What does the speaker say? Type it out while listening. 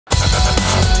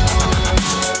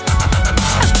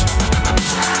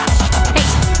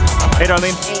Hey,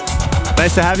 Darlene. Hey.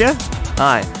 Nice to have you.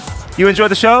 Hi. You enjoy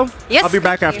the show? Yes, I'll be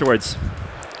back thank you. afterwards.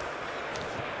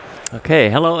 Okay,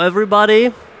 hello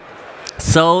everybody.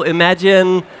 So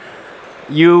imagine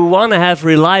you want to have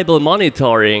reliable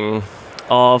monitoring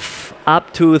of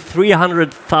up to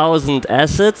 300,000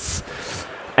 assets,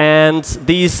 and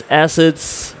these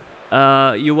assets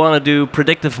you want to do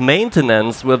predictive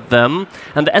maintenance with them,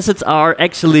 and the assets are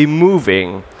actually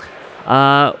moving.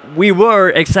 We were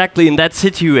exactly in that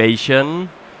situation,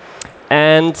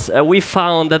 and we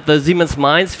found that the Siemens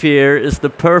MindSphere is the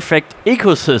perfect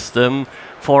ecosystem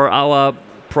for our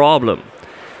problem.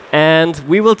 And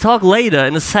we will talk later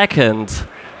in a second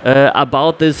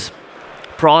about this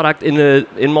product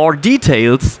in more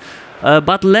details,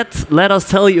 but let us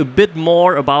tell you a bit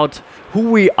more about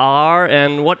who we are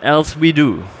and what else we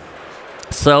do.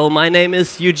 So my name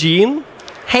is Eugen.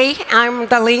 Hey, I'm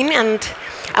Darlene, and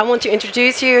I want to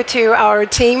introduce you to our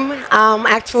team.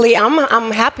 Actually,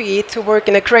 I'm happy to work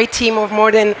in a great team of more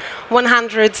than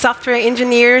 100 software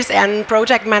engineers and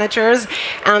project managers,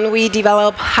 and we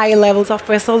develop high-level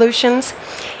software solutions.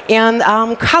 And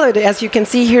colored, as you can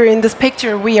see here in this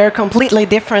picture, we are completely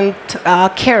different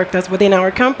characters within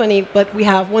our company, but we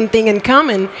have one thing in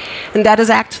common, and that is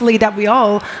actually that we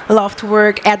all love to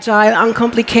work agile,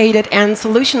 uncomplicated, and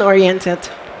solution-oriented.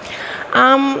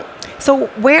 So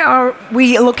where are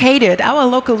we located? Our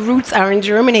local roots are in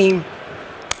Germany,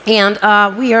 and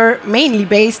we are mainly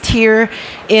based here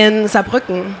in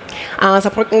Saarbrücken.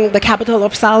 Saarbrücken, the capital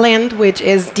of Saarland, which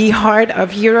is the heart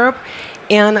of Europe.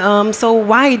 And so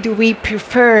why do we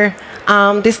prefer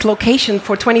this location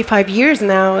for 25 years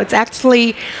now? It's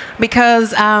actually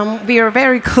because we are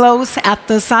very close at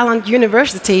the Saarland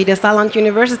University. The Saarland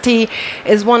University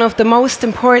is one of the most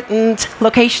important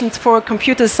locations for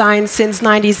computer science since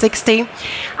 1960.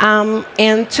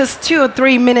 And just 2 or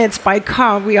 3 minutes by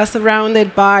car, we are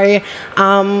surrounded by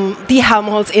the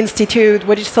Helmholtz Institute,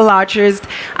 which is the largest,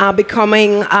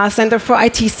 becoming a center for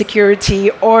IT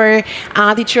security, or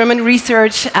the German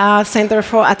Research Center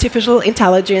for Artificial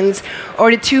Intelligence,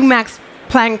 or the 2 Max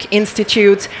Planck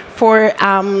Institutes for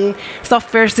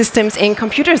software systems in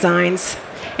computer science.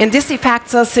 And this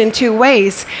affects us in 2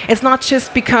 ways. It's not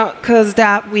just because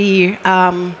that we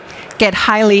get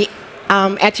highly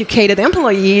educated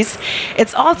employees,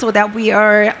 it's also that we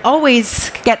are always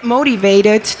get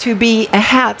motivated to be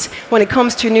ahead when it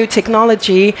comes to new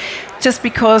technology, just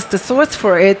because the source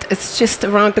for it is just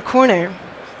around the corner.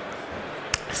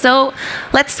 So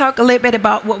let's talk a little bit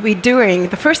about what we're doing.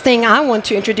 The first thing I want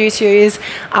to introduce you is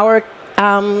our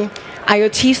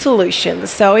IoT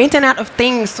solutions. So Internet of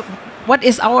Things, what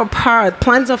is our part,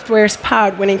 Plant Software's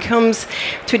part, when it comes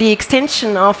to the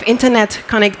extension of Internet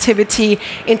connectivity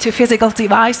into physical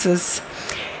devices?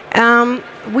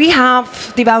 We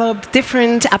have developed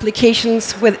different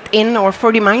applications within or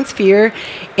for the MindSphere,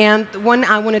 and one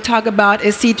I want to talk about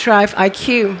is SIDRIVE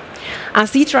IQ.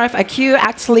 SIDRIVE IQ,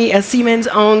 actually a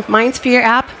Siemens-owned MindSphere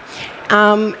app.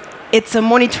 It's a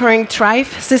monitoring drive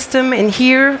system, and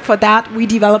here, for that, we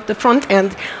developed the front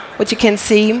end, which you can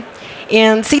see.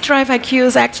 And SIDRIVE IQ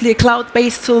is actually a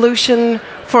cloud-based solution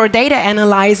for data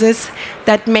analysis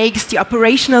that makes the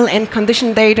operational and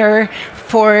condition data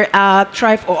for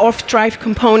drive or off-drive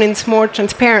components more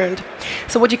transparent.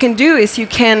 So what you can do is you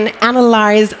can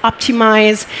analyze,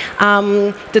 optimize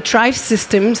the drive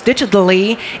systems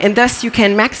digitally, and thus you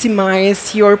can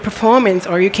maximize your performance,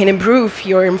 or you can improve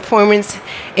your performance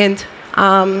and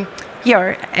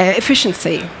your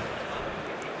efficiency.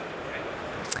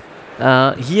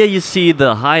 Here you see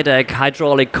the HYDAC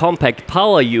hydraulic compact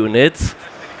power unit,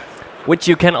 which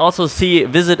you can also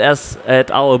visit us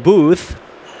at our booth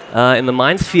in the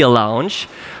MindSphere lounge.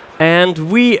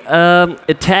 And we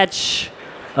attach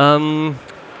a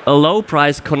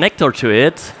low-price connector to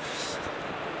it,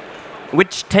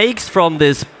 which takes from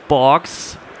this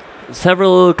box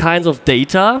several kinds of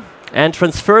data and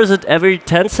transfers it every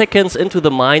 10 seconds into the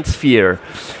MindSphere.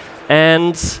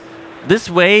 And this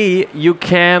way you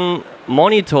can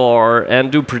monitor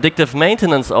and do predictive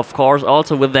maintenance, of course,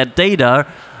 also with that data,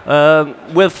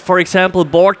 with, for example,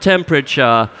 board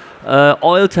temperature,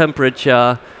 oil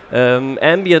temperature,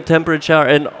 ambient temperature,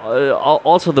 and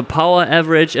also the power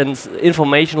average and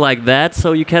information like that.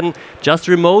 So you can just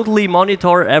remotely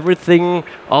monitor everything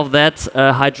of that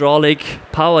hydraulic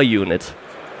power unit.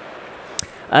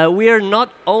 We are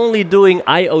not only doing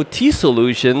IoT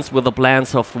solutions with the Plant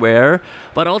software,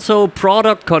 but also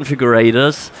product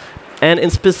configurators, and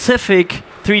in specific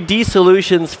 3D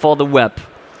solutions for the web.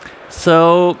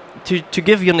 So to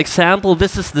give you an example,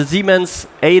 this is the Siemens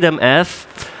ADAM-F,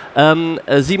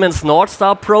 a Siemens North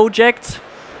Star project.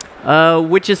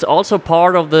 which is also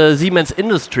part of the Siemens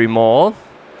Industry Mall.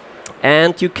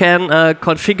 And you can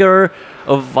configure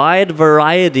a wide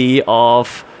variety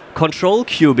of control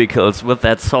cubicles with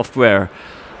that software.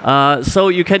 So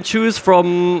you can choose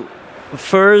from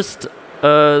first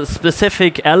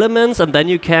specific elements, and then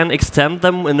you can extend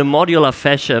them in a modular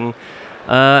fashion.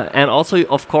 And also,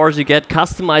 of course, you get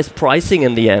customized pricing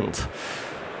in the end.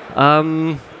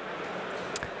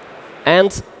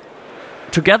 And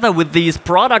together with these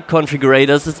product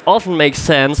configurators, it often makes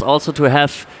sense also to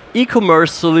have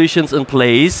e-commerce solutions in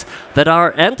place that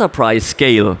are enterprise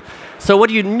scale. So what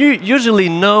you usually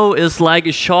know is like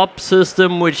a shop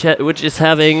system which is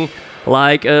having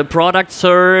like a product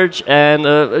search and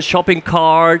a shopping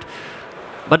cart.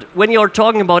 But when you're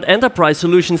talking about enterprise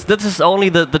solutions, this is only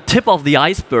the tip of the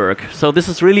iceberg. So this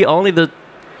is really only the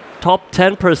top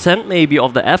 10% maybe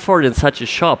of the effort in such a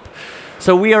shop.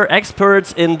 So we are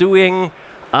experts in doing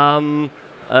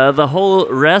the whole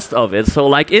rest of it. So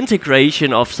like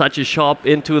integration of such a shop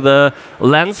into the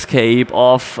landscape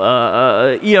of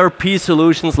ERP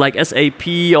solutions like SAP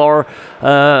or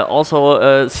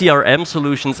also CRM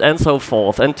solutions and so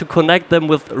forth, and to connect them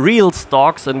with real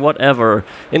stocks and whatever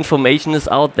information is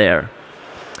out there.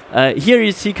 Here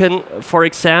you see, for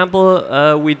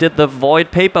example, we did the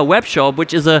VOITH paper WEBSHOP,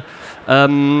 which is a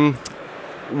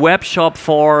web shop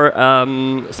for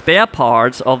spare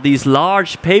parts of these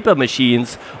large paper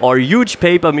machines or huge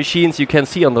paper machines you can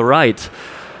see on the right.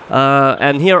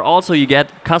 And here also you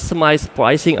get customized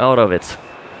pricing out of it.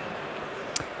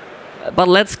 But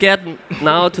let's get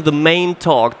now to the main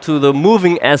talk, to the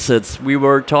moving assets we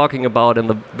were talking about in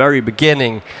the very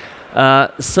beginning.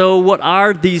 So what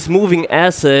are these moving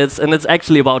assets? And it's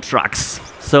actually about trucks.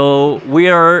 So we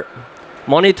are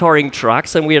monitoring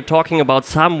trucks, and we are talking about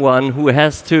someone who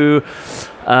has to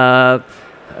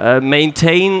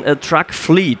maintain a truck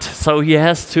fleet. So he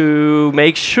has to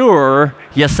make sure,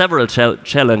 he has several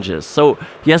challenges. So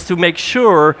he has to make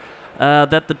sure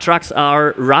that the trucks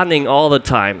are running all the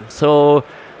time. So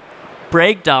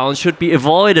breakdowns should be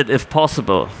avoided if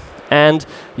possible. And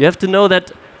you have to know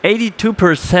that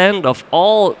 82% of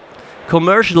all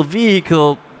commercial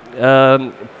vehicle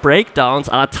breakdowns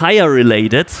are tire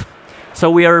related. So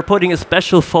we are putting a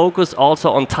special focus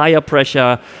also on tire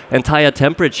pressure and tire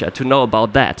temperature to know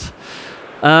about that.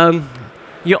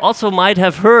 You also might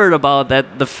have heard about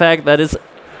that, the fact that it's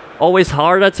always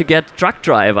harder to get truck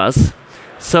drivers.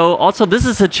 So also this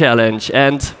is a challenge,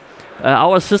 and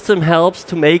our system helps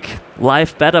to make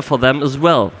life better for them as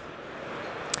well.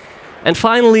 And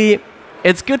finally,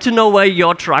 it's good to know where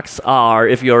your trucks are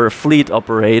if you're a fleet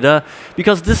operator,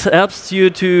 because this helps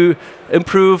you to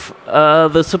improve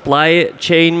the supply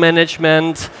chain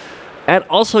management, and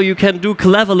also you can do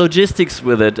clever logistics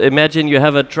with it. Imagine you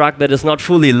have a truck that is not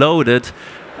fully loaded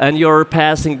and you're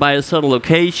passing by a certain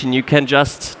location. You can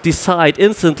just decide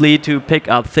instantly to pick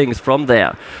up things from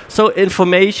there. So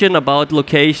information about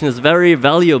location is very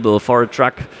valuable for a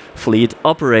truck fleet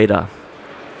operator.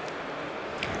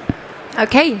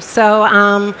 Okay, so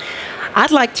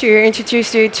I'd like to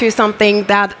introduce you to something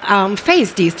that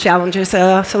faced these challenges,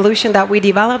 a solution that we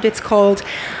developed. It's called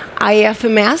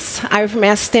IFMS.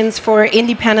 IFMS stands for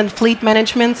Independent Fleet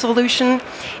Management Solution.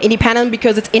 Independent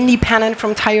because it's independent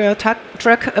from tire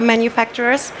truck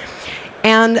manufacturers.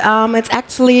 And it's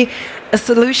actually a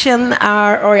solution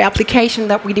or application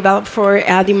that we developed for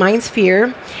the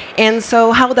MindSphere. And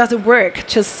so how does it work?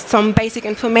 Just some basic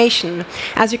information.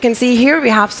 As you can see here, we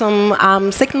have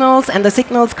some signals, and the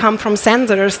signals come from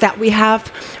sensors that we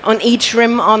have on each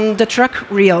rim on the truck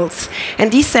wheels.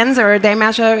 And these sensors, they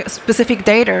measure specific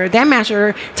data. They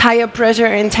measure tire pressure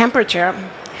and temperature.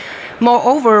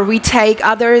 Moreover, we take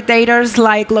other data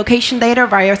like location data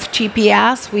via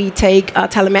GPS. We take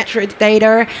telemetric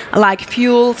data like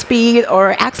fuel speed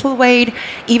or axle weight,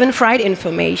 even freight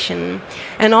information.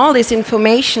 And all this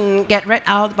information get read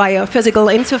out via a physical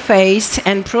interface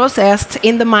and processed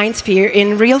in the MindSphere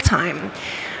in real time.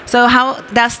 So how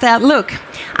does that look?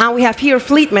 We have here a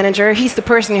fleet manager. He's the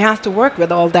person who has to work with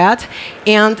all that.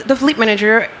 And the fleet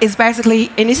manager is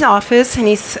basically in his office, and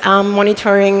he's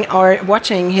monitoring or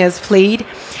watching his fleet.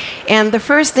 And the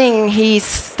first thing he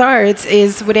starts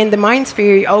is within the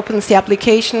MindSphere, he opens the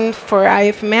application for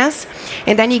IFMS,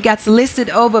 and then he gets a listed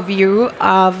overview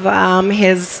of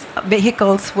his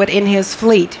vehicles within his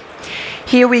fleet.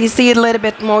 Here we see it a little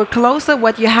bit more closer.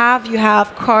 What you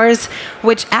have cars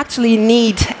which actually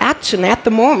need action at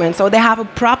the moment. So they have a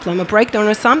problem, a breakdown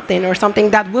or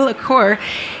something that will occur.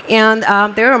 And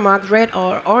they're marked red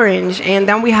or orange. And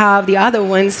then we have the other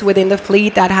ones within the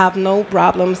fleet that have no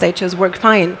problems. They just work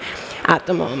fine at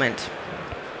the moment.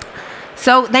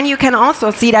 So then you can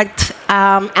also see that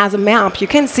as a map. You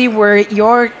can see where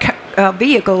your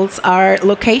vehicles are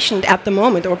located at the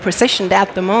moment or positioned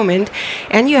at the moment,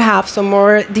 and you have some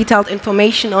more detailed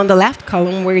information on the left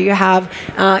column where you have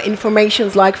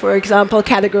informations like, for example,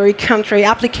 category, country,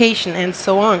 application, and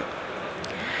so on.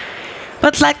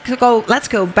 But let's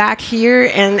go back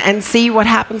here and see what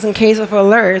happens in case of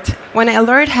alert. When an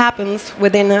alert happens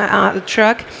within a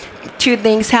truck, two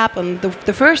things happen.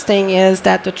 The first thing is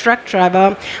that the truck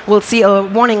driver will see a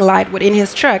warning light within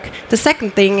his truck. The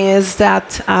second thing is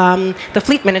that the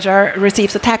fleet manager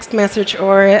receives a text message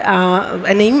or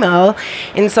an email,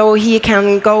 and so he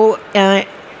can go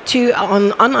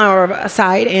on our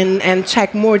side and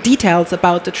check more details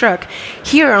about the truck.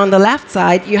 Here on the left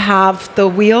side, you have the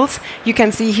wheels. You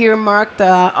can see here marked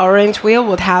the orange wheel,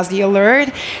 what has the alert,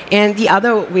 and the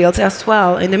other wheels as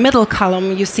well. In the middle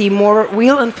column, you see more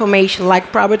wheel information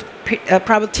like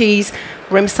properties,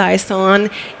 rim size on,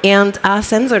 and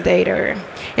sensor data.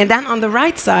 And then on the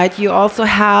right side, you also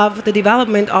have the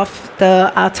development of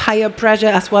the tire pressure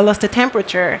as well as the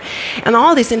temperature. And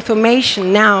all this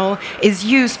information now is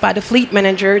used by the fleet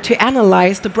manager to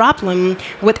analyze the problem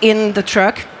within the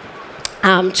truck,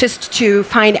 just to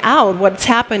find out what's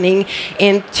happening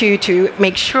and to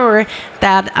make sure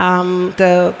that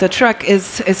the truck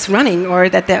is running, or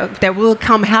that there will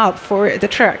come help for the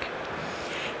truck.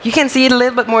 You can see it a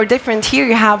little bit more different here.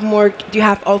 You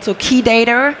have also key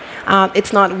data.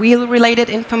 It's not wheel-related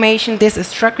information. This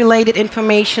is truck-related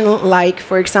information, like,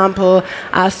 for example,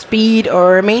 speed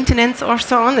or maintenance or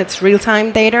so on. It's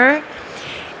real-time data.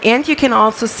 And you can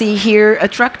also see here a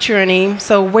truck journey.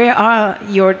 So where are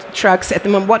your trucks at the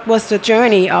moment? What was the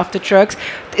journey of the trucks?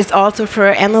 It's also for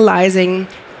analyzing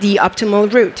the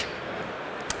optimal route.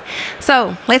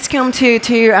 So let's come to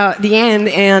the end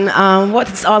and what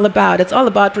it's all about. It's all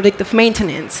about predictive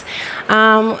maintenance.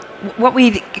 What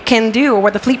we can do, or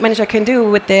what the fleet manager can do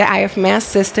with the IFMS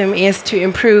system, is to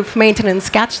improve maintenance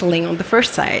scheduling on the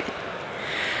first side.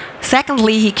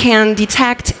 Secondly, he can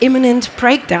detect imminent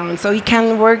breakdown, so he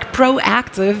can work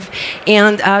proactive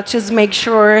and just make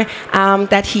sure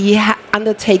that he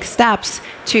undertakes steps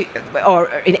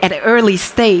at an early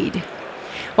stage.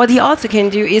 What he also can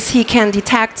do is he can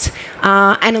detect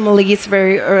anomalies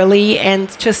very early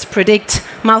and just predict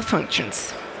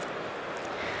malfunctions.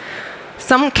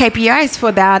 Some KPIs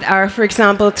for that are, for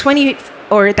example,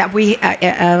 that we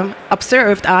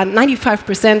observed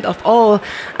 95% of all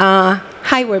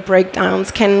highway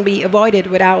breakdowns can be avoided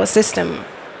with our system.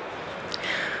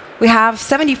 We have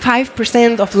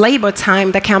 75% of labor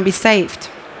time that can be saved.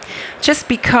 Just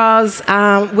because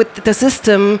with the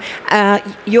system,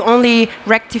 you're only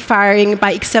rectifying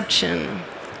by exception.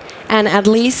 And at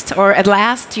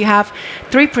last, you have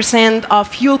 3% of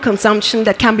fuel consumption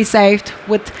that can be saved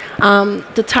with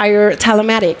the tire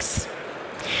telematics.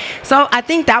 So I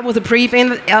think that was a brief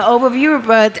overview,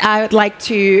 but I would like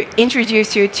to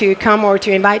introduce you to come, or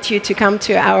to invite you to come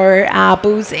to our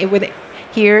booth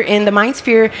here in the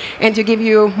MindSphere, and to give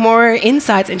you more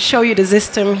insights and show you the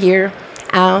system here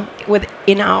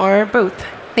within our booth.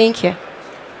 Thank you.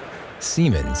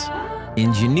 Siemens,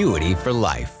 ingenuity for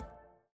life.